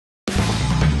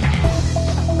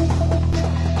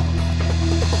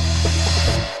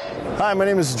Hi, my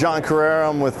name is John Carrera.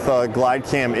 I'm with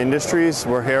Glidecam Industries.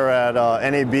 We're here at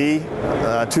NAB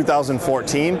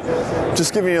 2014.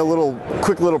 Just giving you a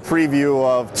quick little preview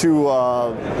of two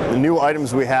new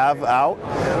items we have out.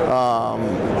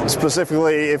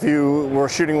 Specifically, if you were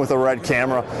shooting with a red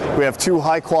camera, we have two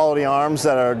high-quality arms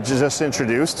that are just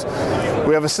introduced.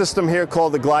 We have a system here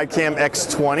called the Glidecam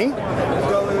X20,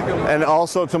 and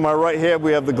also to my right here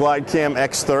we have the Glidecam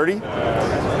X30.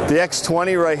 The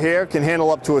X20 right here can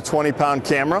handle up to a 20-pound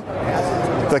camera.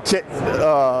 The kit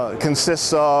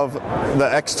consists of the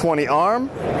X20 arm,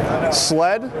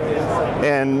 sled,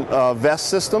 and vest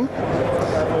system.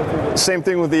 Same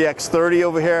thing with the X30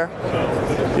 over here.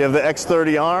 You have the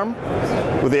X30 arm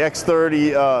with the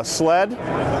X30 sled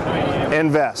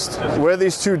and vest. Where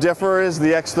these two differ is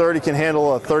the X30 can handle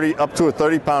up to a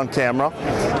 30-pound camera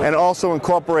and also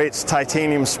incorporates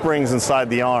titanium springs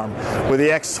inside the arm, where the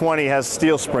X20 has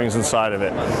steel springs inside of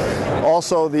it.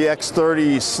 Also, the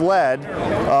X30 sled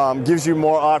gives you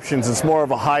more options. It's more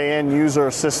of a high-end user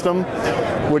system,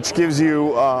 which gives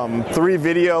you 3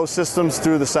 video systems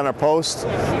through the center post.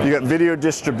 You got video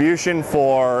distribution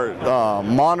for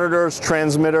monitors,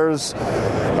 transmitters,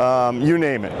 you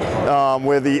name it.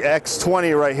 Where the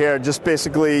X20 right here, just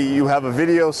basically you have a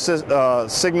video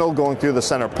signal going through the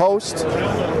center post,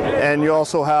 and you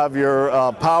also have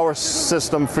your power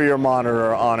system for your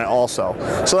monitor on it also.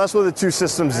 So that's where the two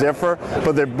systems differ,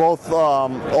 but they both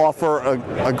offer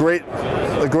a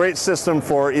great system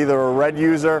for either a red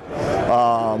user,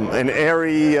 an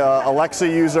ARRI Alexa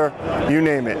user, you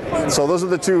name it. So those are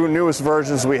the two newest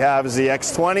versions we have, is the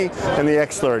X20 and the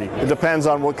X30. It depends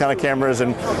on what kind of camera it is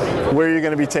and where you're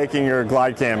going to be taking your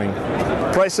glide camming.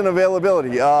 Price and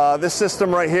availability. This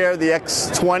system right here, the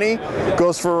X20,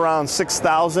 goes for around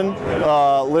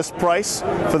 $6,000 list price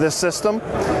for this system.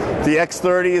 The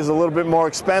X30 is a little bit more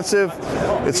expensive.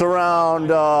 It's around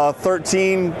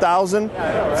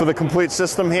 $13,000 for the complete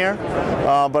system here.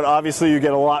 But obviously you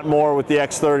get a lot more with the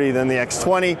X30 than the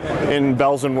X20 in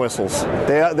bells and whistles.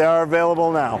 They are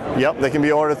available now. Yep, they can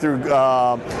be ordered through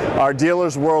our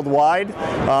dealers worldwide.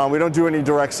 We don't do any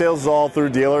direct sales, it's all through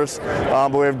dealers.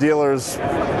 But we have dealers,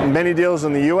 many dealers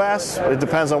in the US. It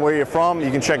depends on where you're from. You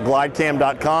can check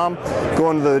glidecam.com,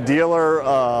 go into the dealer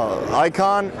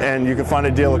icon, and you can find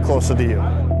a dealer closer to you.